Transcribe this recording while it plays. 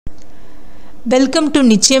Welcome to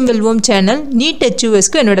Nichayam Velvom channel. NEET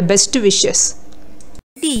UG ku enoda best wishes.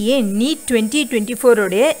 NTA NEET 2024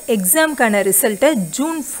 உடைய எக்ஸாம்க்கான ரிசல்ட்டை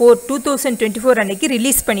June 4, 2024 அன்னைக்கு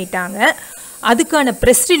release பண்ணிட்டாங்க. அதுக்கான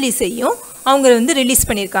ப்ரெஸ் ரிலீஸையும் அவங்க ரிலீஸ்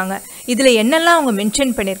பண்ணியிருக்காங்க. இதில் என்னெல்லாம் அவங்க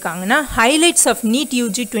மென்ஷன் பண்ணியிருக்காங்கன்னா highlights of NEET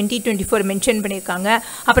UG 2024 mention பண்ணியிருக்காங்க.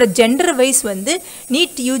 அப்புறம் ஜெண்டர் வைஸ்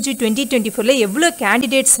NEET UG 2024ல எவ்வளோ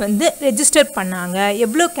கேண்டிடேட்ஸ் ரெஜிஸ்டர் பண்ணாங்க,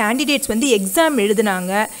 எவ்வளோ கேண்டிடேட்ஸ் எக்ஸாம்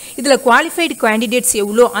எழுதுனாங்க, இதில் குவாலிஃபைடு கேண்டிடேட்ஸ்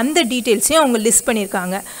எவ்வளோ அந்த டீட்டெயில்ஸையும் அவங்க லிஸ்ட்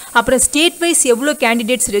பண்ணியிருக்காங்க. அப்புறம் ஸ்டேட் வைஸ் எவ்வளோ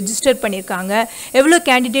கேண்டிடேட்ஸ் ரெஜிஸ்டர் பண்ணியிருக்காங்க, எவ்வளோ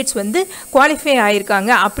கேண்டிடேட்ஸ் குவாலிஃபை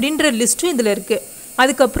ஆகியிருக்காங்க அப்படின்ற லிஸ்ட்டும் இதில் இருக்குது.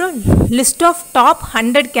 அதுக்கப்புறம் லிஸ்ட் ஆஃப் டாப்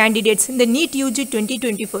 100 கேண்டிடேட்ஸ் இந்த NEET UG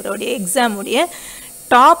 2024 உடைய எக்ஸாமுடைய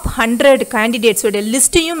டாப் 100 கேண்டிடேட்ஸோட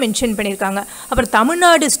லிஸ்ட்டையும் மென்ஷன் பண்ணியிருக்காங்க. அப்புறம்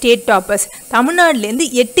தமிழ்நாடு ஸ்டேட் டாப்பர்ஸ், தமிழ்நாடுலேருந்து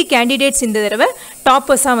 8 கேண்டிடேட்ஸ் இந்த தடவை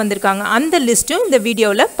டாப்பர்ஸாக வந்திருக்காங்க. அந்த லிஸ்ட்டும் இந்த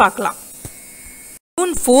வீடியோவில் பார்க்கலாம்.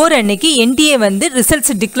 June 4 அன்னைக்கு NTA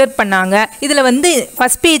ரிசல்ட்ஸ் டிக்ளேர் பண்ணாங்க. இதில்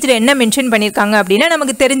ஃபஸ்ட் பேஜில் என்ன மென்ஷன் பண்ணியிருக்காங்க அப்படின்னா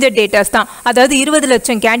நமக்கு தெரிஞ்ச டேட்டாஸ் தான். அதாவது 20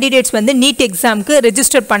 லட்சம் கேண்டிடேட்ஸ் நீட் எக்ஸாமுக்கு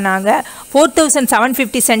ரெஜிஸ்டர் பண்ணாங்க.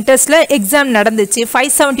 4750 சென்டர்ஸில் எக்ஸாம் நடந்துச்சு.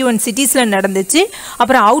 571 சிட்டிஸில் நடந்துச்சு.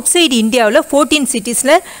 அப்புறம் அவுட் சைடு இந்தியாவில் 14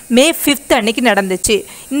 சிட்டிஸில் May 5 அன்னைக்கு நடந்துச்சு.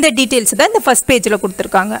 இந்த டீட்டெயில்ஸ் தான் இந்த ஃபஸ்ட் பேஜில்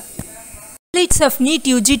கொடுத்துருக்காங்க. ஹைலைட்ஸ் ஆஃப் NEET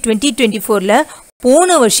UG 2024ல் போன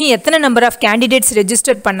வருஷம் எத்தனை நம்பர் ஆஃப் கேண்டிடேட்ஸ்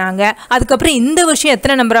ரெஜிஸ்டர் பண்ணாங்க, அதுக்கப்புறம் இந்த வருஷம்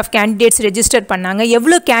எத்தனை நம்பர் ஆஃப் கேண்டிடேட்ஸ் ரெஜிஸ்டர் பண்ணாங்க,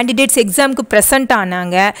 எவ்வளோ கேண்டிடேட்ஸ் எக்ஸாமுக்கு ப்ரெசென்ட்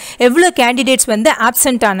ஆனாங்க, எவ்வளோ கேண்டிடேட்ஸ்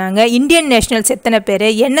ஆப்சென்ட் ஆனாங்க, இந்தியன் நேஷனல்ஸ் எத்தனை பேர்,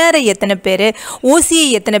 NRI எத்தனை பேர், OCI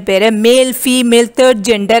எத்தனை பேர், மேல் ஃபீமேல் தேர்ட்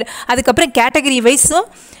ஜெண்டர், அதுக்கப்புறம் கேட்டகரி வைஸும்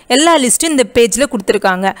எல்லா லிஸ்ட்டும் இந்த பேஜில்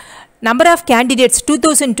கொடுத்துருக்காங்க. நம்பர் ஆஃப் கேண்டிடேட்ஸ்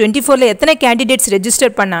 2024ல் எத்தனை கேண்டிடேட்ஸ்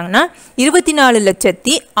ரெஜிஸ்டர் பண்ணாங்கன்னா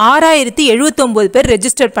 24,06,079 பேர்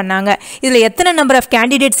ரெஜிஸ்டர் பண்ணாங்க. இதில் எத்தனை நம்பர் ஆஃப்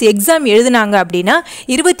கேண்டிடேட்ஸ் எக்ஸாம் எழுதுனாங்க அப்படின்னா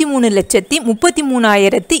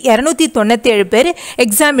 23,33,297 பேர்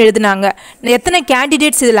எக்ஸாம் எழுதுனாங்க. எத்தனை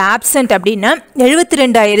கேண்டிடேட்ஸ் இதில் ஆப்சென்ட் அப்படின்னா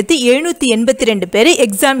 72,782 பேர்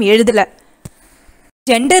எக்ஸாம் எழுதலை.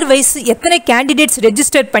 ஜெண்டர் வைஸ் எத்தனை கேண்டிடேட்ஸ்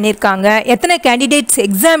ரெஜிஸ்டர் பண்ணியிருக்காங்க, எத்தனை கேண்டிடேட்ஸ்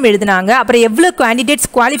எக்ஸாம் எழுதுனாங்க, அப்புறம் எவ்வளோ கேண்டிடேட்ஸ்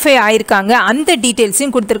குவாலிஃபை ஆகியிருக்காங்க அந்த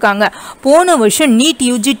டீட்டெயில்ஸையும் கொடுத்துருக்காங்க. போன வருஷம் NEET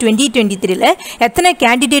UG 2023ல் எத்தனை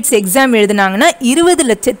கேண்டிடேட்ஸ் எக்ஸாம் எழுதுனாங்கன்னா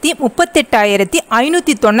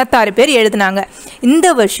 20,38,596 பேர் எழுதுனாங்க. இந்த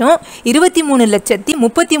வருஷம்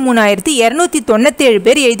 23,33,297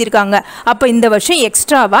 பேர் எழுதியிருக்காங்க. அப்போ இந்த வருஷம்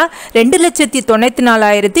எக்ஸ்ட்ராவாக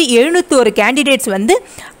 2,94,701 கேண்டிடேட்ஸ்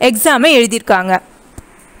எக்ஸாமை எழுதியிருக்காங்க.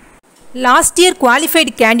 Last year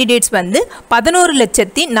qualified candidates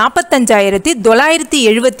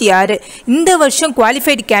 11,45,976. இந்த வருஷம்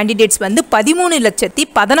குவாலிஃபைடு கேண்டிடேட்ஸ்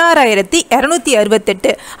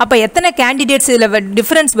 13,16,268. அப்போ எத்தனை கேண்டிடேட்ஸ் இதில்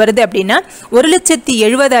டிஃப்ரென்ஸ் வருது அப்படின்னா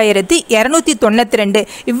 1,70,70,292.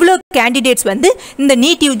 இவ்வளோ கேண்டிடேட்ஸ் இந்த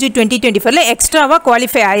NEET UG 2024ல் எக்ஸ்ட்ராவாக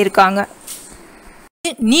குவாலிஃபை ஆகியிருக்காங்க.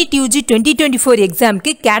 NEET UG 2024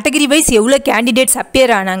 எக்ஸாமுக்கு கேட்டகரி வைஸ் எவ்வளோ கேண்டிடேட்ஸ்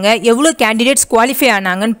அப்பியர் ஆனாங்க, எவ்வளோ கேண்டிடேட்ஸ் குவாலிஃபை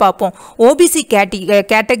ஆனாங்கன்னு பார்ப்போம். OBC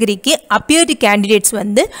கேட்டகரிக்கு appeared candidates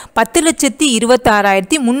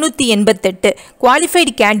 10,26,388.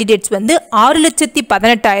 Qualified candidates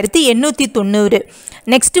 6,18,890.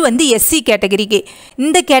 Next SC கேட்டகரிக்கு,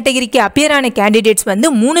 இந்த கேட்டகரிக்கு அப்பியர் ஆன கேண்டிடேட்ஸ்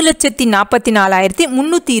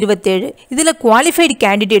 3,44,327. இதில் qualified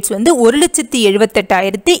candidates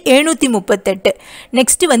 1,78,738.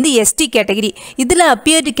 Next ST category, இதில்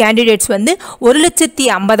அப்பியர்டு கேண்டிடேட்ஸ்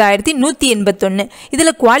 1,50,181.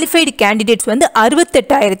 இதில் qualified candidates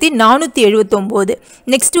 68,479.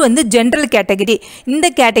 Next general category, இந்த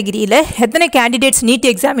கேட்டகரியில் எத்தனை கேண்டிடேட்ஸ் NEET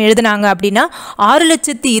எக்ஸாம் எழுதுனாங்க அப்படின்னா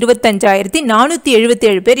 6,25,477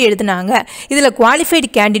 பேர் எழுதுனாங்க. இதில் qualified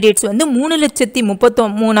candidates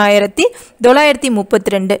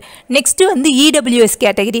 3,33,932. Next EWS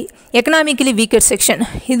category, economically weaker section,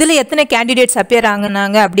 இதில் எத்தனை கேண்டிடேட்ஸ் அப்பியர்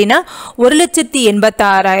ஆகினாங்க அப்படின்னா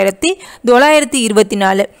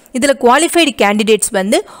 1,86,924. இதில் குவாலிஃபைடு கேண்டிடேட்ஸ்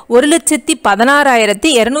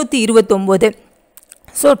 1,16,229.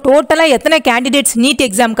 ஸோ டோட்டலாக எத்தனை கேண்டிடேட்ஸ் NEET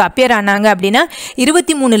எக்ஸாமுக்கு அப்பியர் ஆனாங்க அப்படின்னா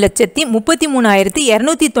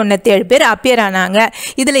 23,33,297 பேர் அப்பியர் ஆனாங்க.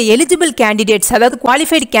 இதில் எலிஜிபிள் கேண்டிடேட்ஸ் அதாவது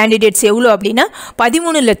குவாலிஃபைடு கேண்டிடேட்ஸ் எவ்வளோ அப்படின்னா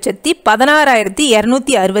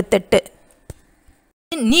 13,16,268.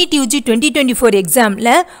 NEET UG 2024 எக்ஸாமில்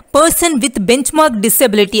பர்சன் வித் பெஞ்ச்மார்க்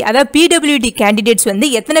டிசபிலிட்டி அதாவது PWD கேண்டிடேட்ஸ்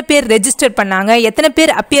எத்தனை பேர் ரெஜிஸ்டர் பண்ணாங்க, எத்தனை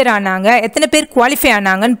பேர் அப்பியர் ஆனாங்க, எத்தனை பேர் குவாலிஃபை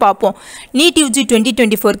ஆனாங்கன்னு பார்ப்போம். NEET UG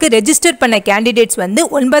 2024க்கு ரெஜிஸ்டர் பண்ண கேண்டிடேட்ஸ்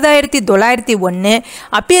 9,901.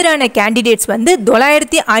 அப்பியர் ஆன கேண்டிடேட்ஸ்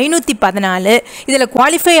 9,514. இதில்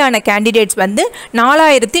குவாலிஃபை ஆன கேண்டிடேட்ஸ்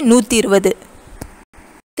 4,120.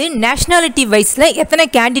 நேஷனாலிட்டி வைஸில் எத்தனை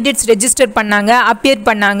கேண்டிடேட்ஸ் ரெஜிஸ்டர் பண்ணாங்க, அப்பியர்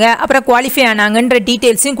பண்ணாங்க, அப்புறம் குவாலிஃபை ஆனாங்கன்ற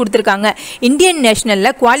டீட்டெயில்ஸையும் கொடுத்துருக்காங்க. இந்தியன்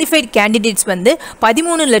நேஷனலில் குவாலிஃபைட் கேண்டிடேட்ஸ் வந்து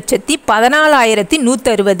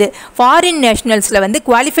 13,14,160. ஃபாரின் நேஷனல்ஸில் வந்து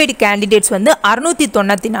குவாலிஃபைடு கேண்டிடேட்ஸ் வந்து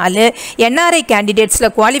 694. என்ஆர்ஐ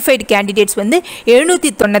கேண்டிடேட்ஸில் குவாலிஃபைடு கேண்டிடேட்ஸ் வந்து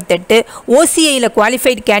 798. ஓசிஐயில்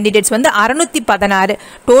குவாலிஃபைடு கேண்டிடேட்ஸ் வந்து 616.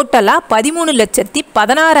 டோட்டலாக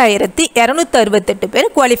 13,16,268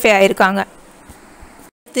 பேர் குவாலிஃபை ஆகியிருக்காங்க.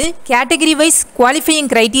 கேட்டகரி வைஸ் குவாலிஃபையிங்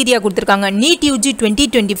கிரைட்டீரியா கொடுத்துருக்காங்க. NEET UG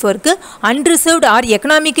 2024க்கு unreserved R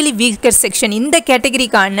economically weaker section இந்த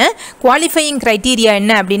கேட்டகரிக்கான குவாலிஃபையிங் கிரைட்டீரியா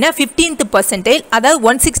என்ன அப்படின்னா 15th percentile, அதாவது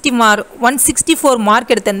 164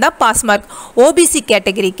 மார்க் எடுத்திருந்தால் பாஸ் மார்க். ஓபிசி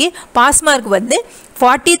கேட்டகரிக்கு பாஸ் மார்க் வந்து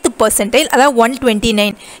 40th percentile, அதாவது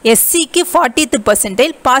 129. எஸ்சிக்கு 40th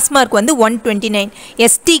percentile, பாஸ் மார்க் வந்து 129.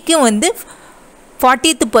 எஸ்டிக்கு வந்து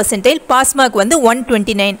 40th percentile, பாஸ் மார்க் வந்து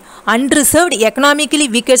 129. Unreserved economically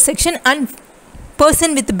weaker section and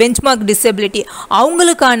person with benchmark disability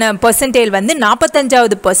அவங்களுக்கான பர்சன்டைல் வந்து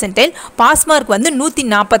 45வது பர்சன்டைல், பாஸ் மார்க் வந்து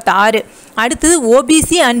 146. அடுத்தது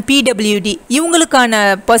ஓபிசி அண்ட் பிடபிள்யூடி இவங்களுக்கான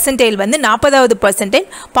பர்சன்டைல் வந்து 40வது பர்சன்டைல்,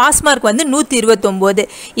 பாஸ் மார்க் வந்து 129.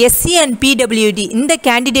 எஸ்சி அண்ட் பிடபிள்யூடி இந்த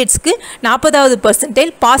கேண்டிடேட்ஸ்க்கு 40வது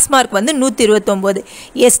பர்சன்டைல், பாஸ் மார்க் வந்து 129.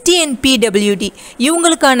 எஸ்டி அண்ட் பிடபிள்யூடி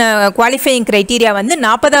இவங்களுக்கான குவாலிஃபையிங் கிரைட்டீரியா வந்து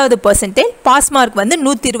 40வது பர்சன்டைல், பாஸ் மார்க் வந்து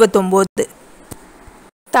 129.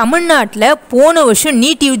 தமிழ்நாட்டில் போன வருஷம்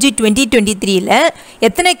நீட் யூஜி 2023ல்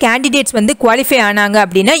எத்தனை கேண்டிடேட்ஸ் வந்து குவாலிஃபை ஆனாங்க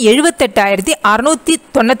அப்படின்னா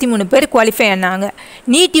 78,693 பேர் குவாலிஃபை ஆனாங்க.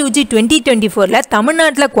 நீட் யூஜி 2024ல்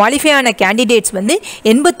தமிழ்நாட்டில் குவாலிஃபை ஆன கேண்டிடேட்ஸ் வந்து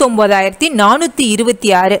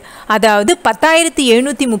 89,426. அதாவது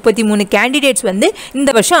 10,733 கேண்டிடேட்ஸ் வந்து இந்த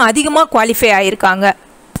வருஷம் அதிகமாக குவாலிஃபை ஆகியிருக்காங்க.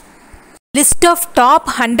 List of top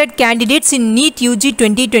 100 candidates in NEET UG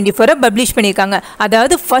 2024 publish பண்ணியிருக்காங்க.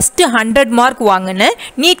 அதாவது ஃபஸ்ட்டு 100 மார்க் வாங்கின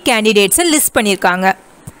நீட் கேண்டிடேட்ஸை லிஸ்ட் பண்ணியிருக்காங்க.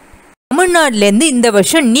 தமிழ்நாட்டிலேருந்து இந்த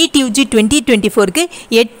வருஷம் நீட் யூஜி 2024க்கு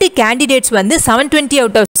 8 கேண்டிடேட்ஸ் வந்து 720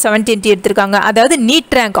 out of 720 எடுத்திருக்காங்க. அதாவது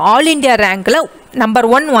NEET rank all India ரேங்க்கில் number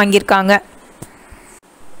 1 வாங்கியிருக்காங்க.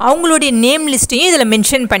 அவங்களுடைய நேம் லிஸ்ட்டையும் இதில்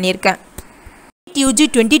மென்ஷன் பண்ணியிருக்கேன். யூஜி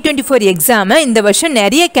 2024 எக்ஸாமை இந்த வருஷம்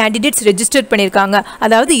நிறைய கேண்டிடேட்ஸ் ரெஜிஸ்டர் பண்ணியிருக்காங்க.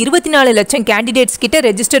 அதாவது 24 லட்சம் கேண்டிடேட்ஸ் கிட்ட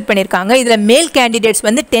ரெஜிஸ்டர் பண்ணியிருக்காங்க. இதில் மேல் கேண்டிடேட்ஸ்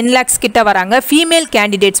வந்து 10 lakhs கிட்ட வராங்க, ஃபீமேல்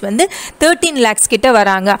கேண்டிடேட்ஸ் வந்து 13 lakhs கிட்ட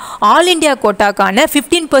வராங்க. All India கோட்டாக்கான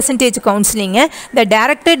 15% கவுன்சிலிங்கை the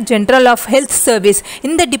director general of health service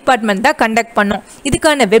இந்த டிபார்ட்மெண்ட் தான் கண்டக்ட் பண்ணும்.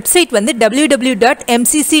 இதுக்கான வெப்சைட் வந்து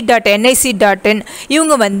www.mcc.nic.in.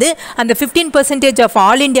 இவங்க வந்து அந்த 15% of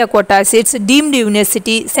all India quota seeds, deemed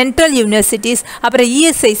university, central universities, அப்புறம்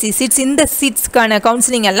இஎஸ்ஐசி சீட்ஸ் இந்த சீட்ஸ்க்கான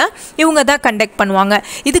கவுன்சிலிங் எல்லாம் இவங்க தான் கண்டக்ட் பண்ணுவாங்க.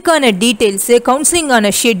 இதுக்கான டீட்டெயில்ஸு, கவுன்சிலிங்கான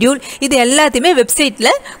ஷெட்யூல் இது எல்லாத்தையுமே வெப்சைட்டில்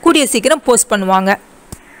கூடிய சீக்கிரம் போஸ்ட் பண்ணுவாங்க.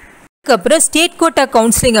 அதுக்கப்புறம் ஸ்டேட் கோட்டா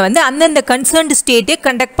கவுன்சிலிங்கை வந்து அந்தந்த கன்சர்ன்டு ஸ்டேட்டே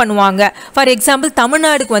கண்டக்ட் பண்ணுவாங்க. ஃபார் எக்ஸாம்பிள்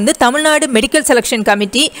தமிழ்நாடுக்கு வந்து Tamil Nadu medical selection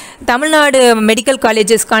committee, Tamil Nadu medical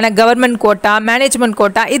காலேஜஸ்க்கான government quota, management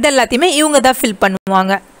quota இது எல்லாத்தையுமே இவங்க தான் ஃபில்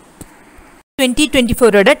பண்ணுவாங்க.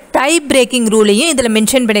 2024 டை பிரேக்கிங் ரூலையும் இதில்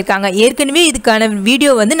மென்ஷன் பண்ணியிருக்காங்க. ஏற்கனவே இதுக்கான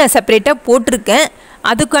வீடியோ வந்து நான் செப்பரேட்டாக போட்டிருக்கேன்.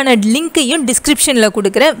 அதுக்கான லிங்க்கையும் டிஸ்கிரிப்ஷனில்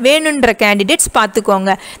கொடுக்குறேன், வேணுன்ற கேண்டிடேட்ஸ்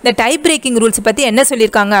பார்த்துக்கோங்க. இந்த டை பிரேக்கிங் ரூல்ஸ் பற்றி என்ன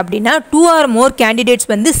சொல்லியிருக்காங்க அப்படின்னா 2 or more கேண்டிடேட்ஸ்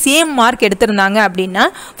வந்து சேம் மார்க் எடுத்திருந்தாங்க அப்படின்னா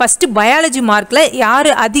ஃபஸ்ட்டு பயாலஜி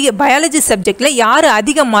மார்க்கில் பயாலஜி சப்ஜெக்டில் யார்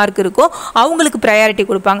அதிக மார்க் இருக்கோ அவங்களுக்கு ப்ரையாரிட்டி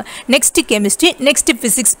கொடுப்பாங்க. நெக்ஸ்ட்டு கெமிஸ்ட்ரி, நெக்ஸ்ட்டு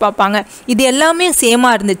ஃபிசிக்ஸ் பார்ப்பாங்க. இது எல்லாமே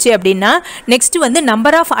சேமாக இருந்துச்சு அப்படின்னா நெக்ஸ்ட்டு வந்து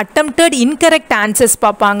number of attempted incorrect answers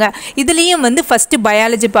பார்ப்பாங்க. இதுலேயும் வந்து ஃபஸ்ட்டு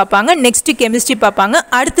பயாலஜி பார்ப்பாங்க, நெக்ஸ்ட்டு கெமிஸ்ட்ரி பார்ப்பாங்க,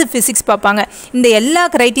 அடுத்து ஃபிசிக்ஸ் பார்ப்பாங்க. இந்த எல்லா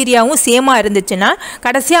கிரைட்டீரியாவும் சேமாக இருந்துச்சுன்னா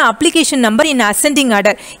கடைசியாக அப்ளிகேஷன் நம்பர் இன் அசெண்டிங்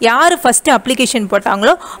ஆர்டர் யார் ஃபஸ்ட்டு அப்ளிகேஷன்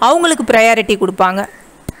போட்டாங்களோ அவங்களுக்கு ப்ரையாரிட்டி கொடுப்பாங்க.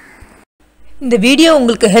 இந்த வீடியோ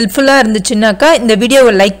உங்களுக்கு ஹெல்ப்ஃபுல்லாக இருந்துச்சுன்னாக்கா இந்த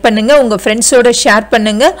வீடியோவை லைக் பண்ணுங்கள், உங்கள் ஃப்ரெண்ட்ஸோட ஷேர்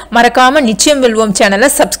பண்ணுங்கள், மறக்காமல் நிச்சயம் வெல்வோம் சேனலை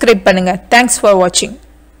சப்ஸ்கிரைப் பண்ணுங்கள். தேங்க்ஸ் ஃபார் வாட்சிங்.